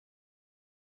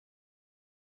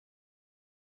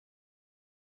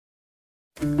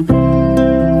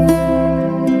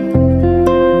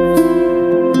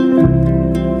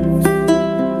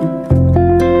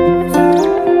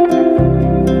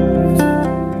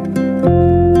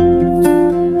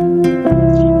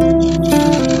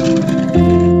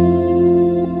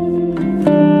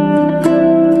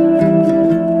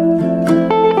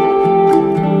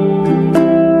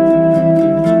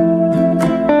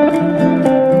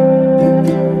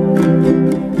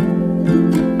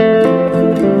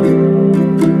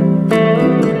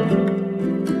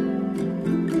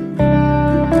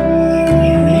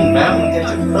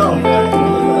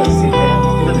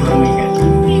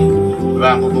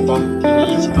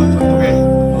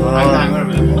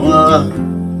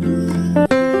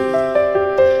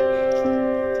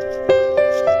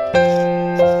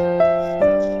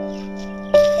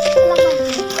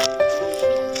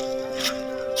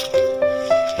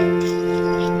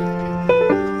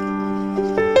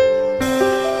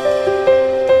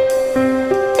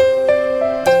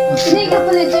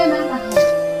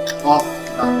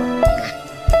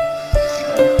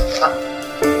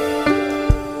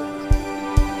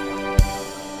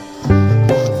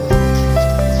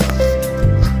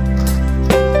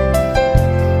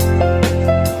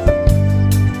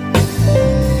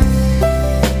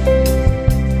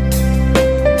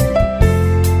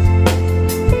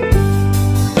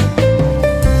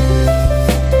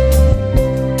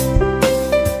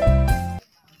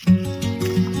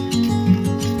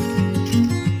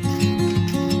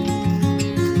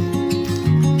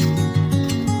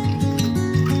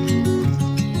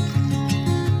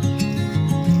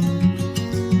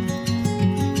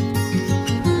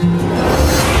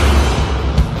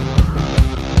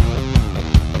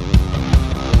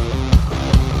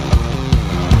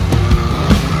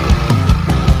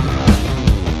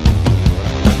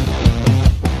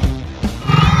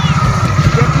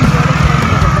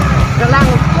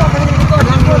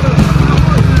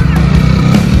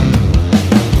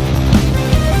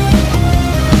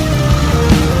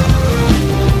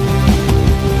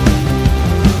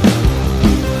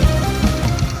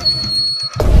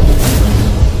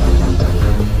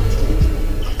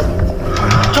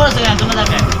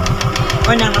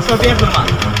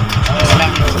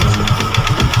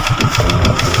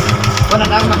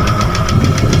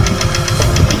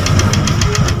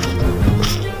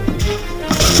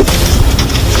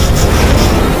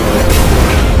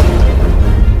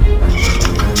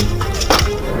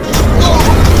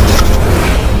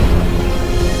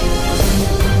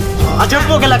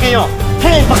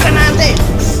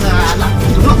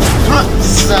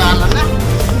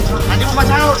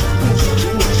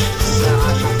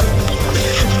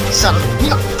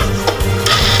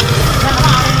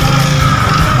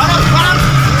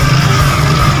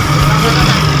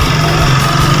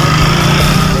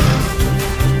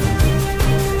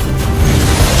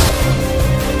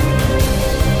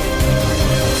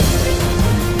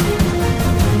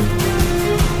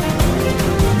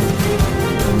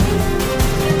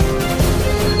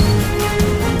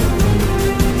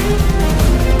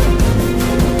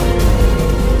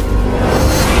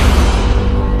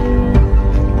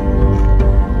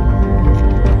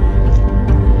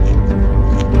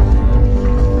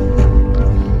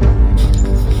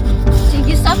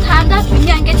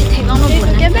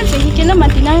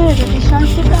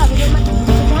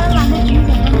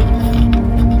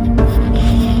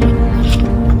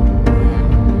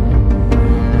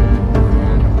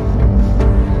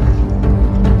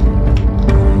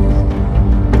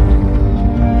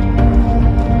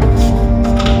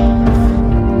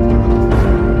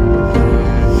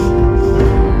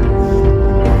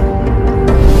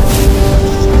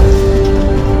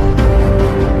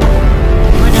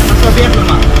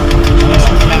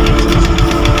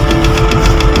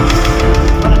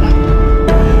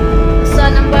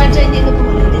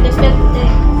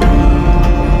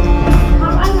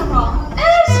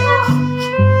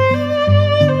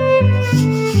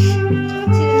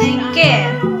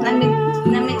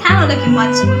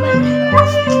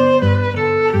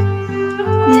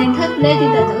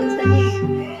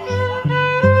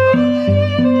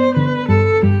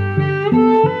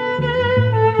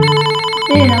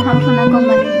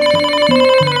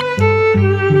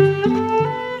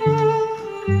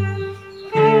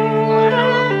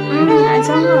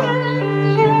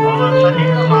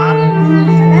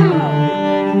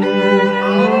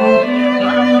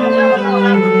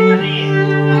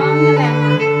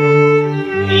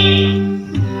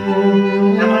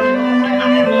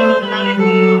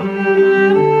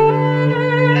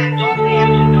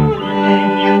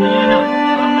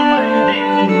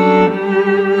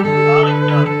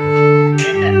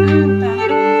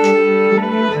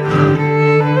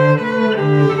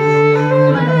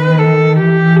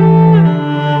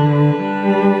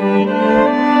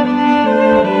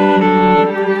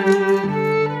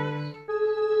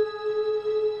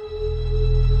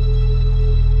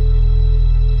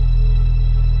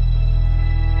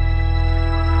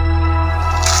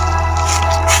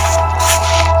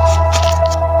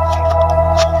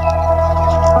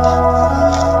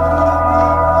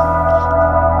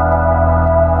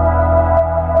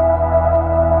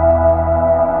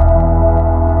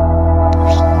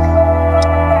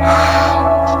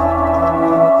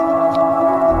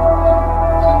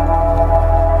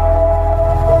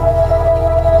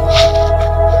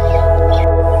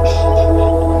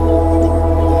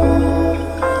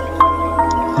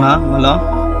Hello.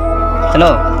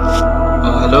 Hello.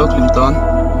 Hello, Clinton.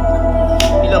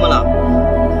 Bila malam?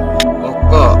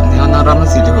 Kok ni anak ramai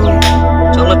sih tu.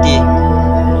 Coklat di.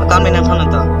 Makan mainan sana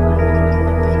tak?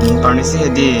 Parnisi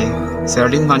di.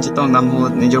 Serdin panci tong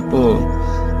namhut ni jopo.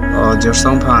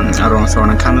 Jersong pan arong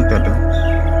seorang kanan pedo.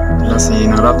 Lasi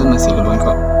narap tu masih lebih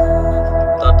kok.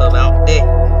 Tak bang. Deh.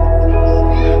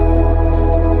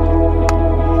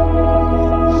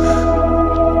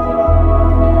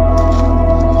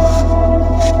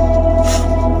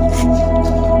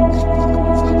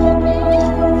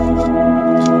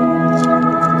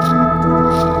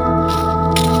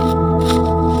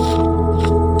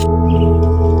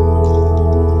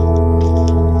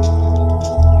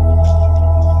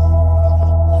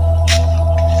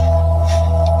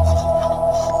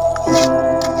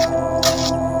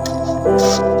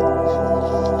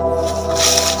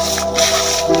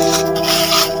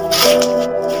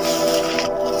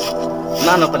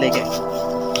 Mana paling ke?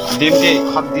 Dim ke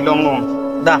hak dilong long.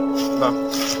 Dah. Dah.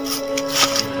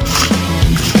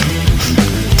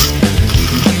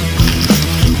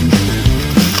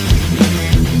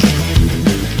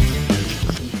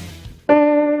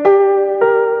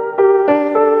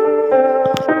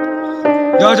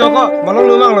 Jauh kok, malam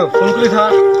lu mang lu, phone klik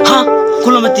ha. Hah?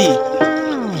 Kulo mati.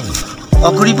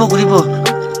 Oh, kuripo.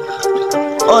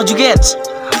 Oh, juget.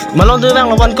 Malam tu bang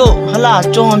lawan ko. Hala,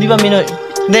 cong biba minoi.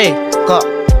 Deh, kok.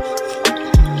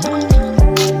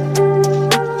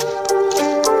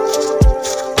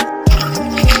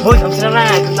 Hoi, amsana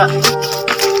kita.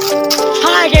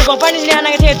 Hala, ke kau pani ni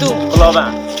anak itu. Kalau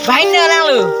bang. Bahin ni anak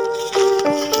lu.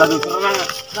 Tadu terang.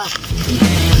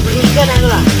 Bukan anak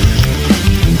lah.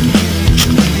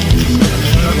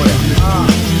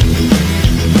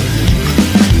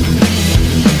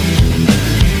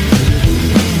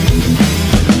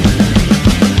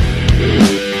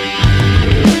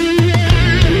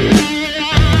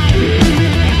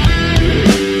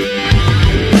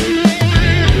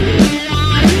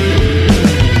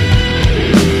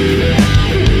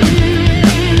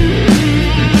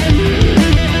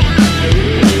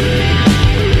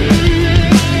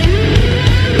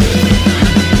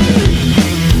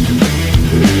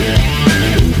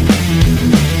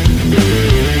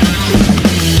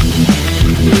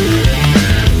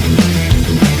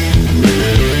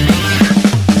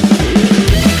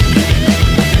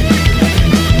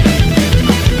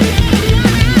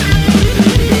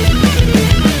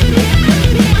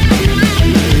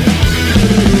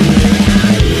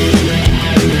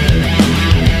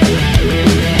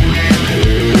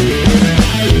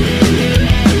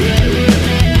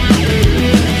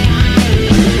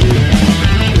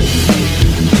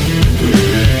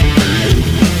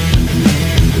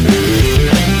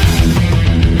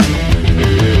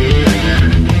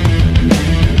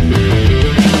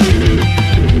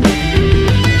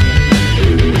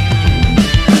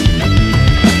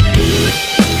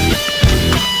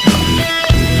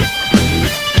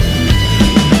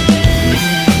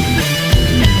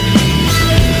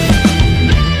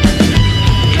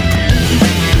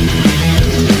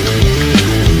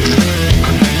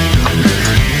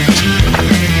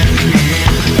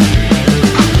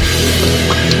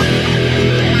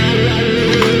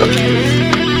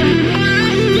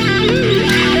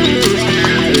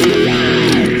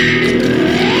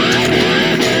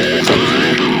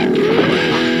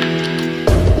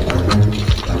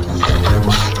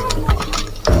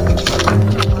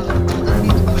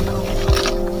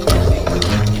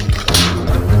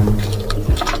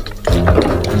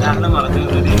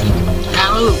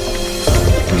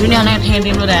 Ini anak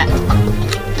handing lu dah.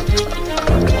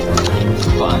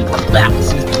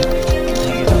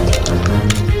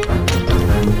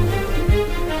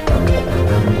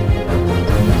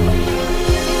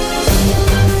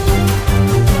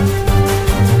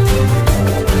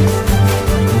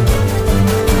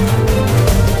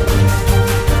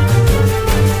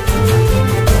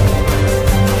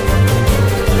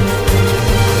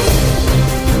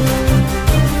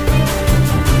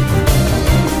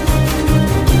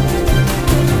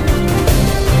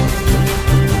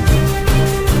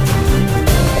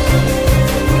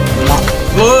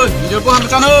 Ôi, giờ cô hàng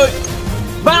con ơi.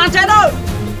 Bang Cheto.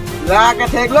 Là cái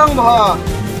thek lông bò.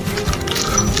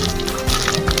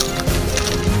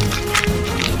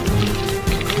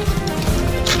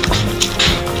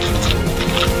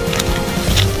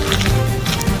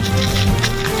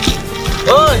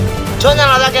 Oi, cho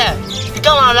nhà là cái.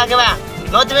 Kau mana lagi bang?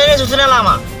 Lo tu ni susah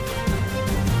lama.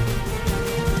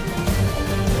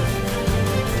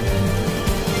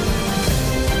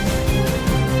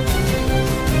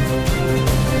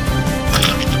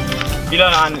 Bila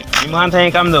lah, imuhan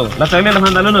saya kam tu. Last time ni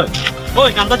lahan dalu nu. Oi,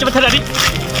 kantor cepet hari.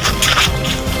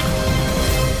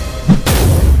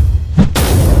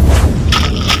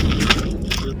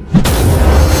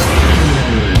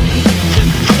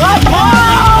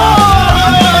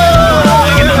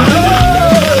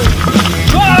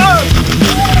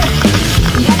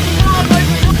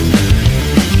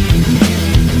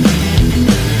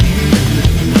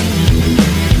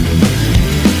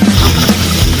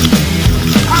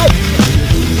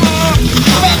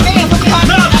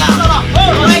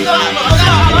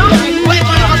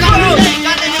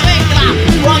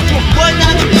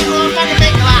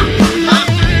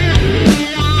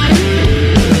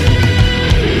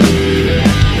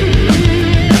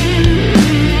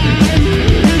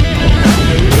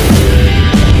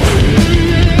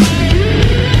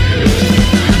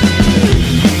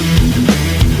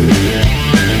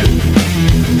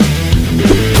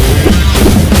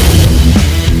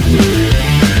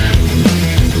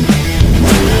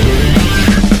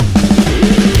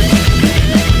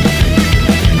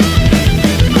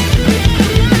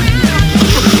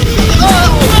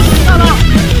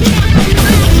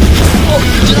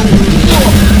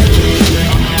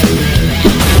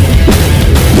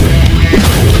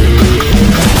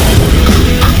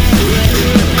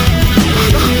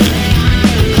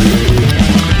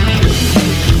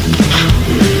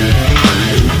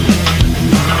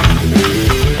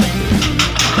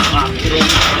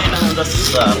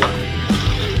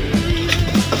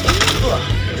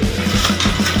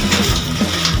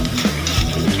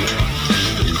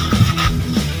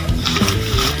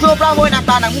 Pramoy nak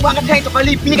tanang mubang kadang to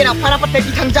kali pini kena para patai di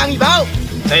kangjang ibau.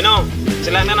 Sai no,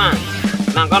 silang na.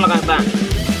 Nang kau lakang ta.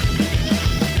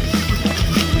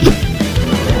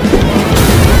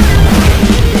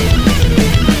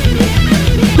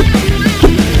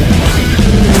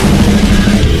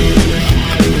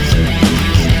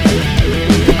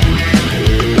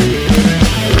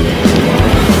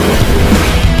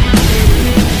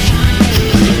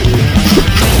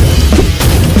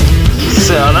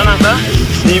 Seolah nang ta.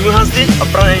 Ibu hasti,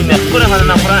 apa yang ini? Aku dah mana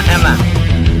nak pernah enak.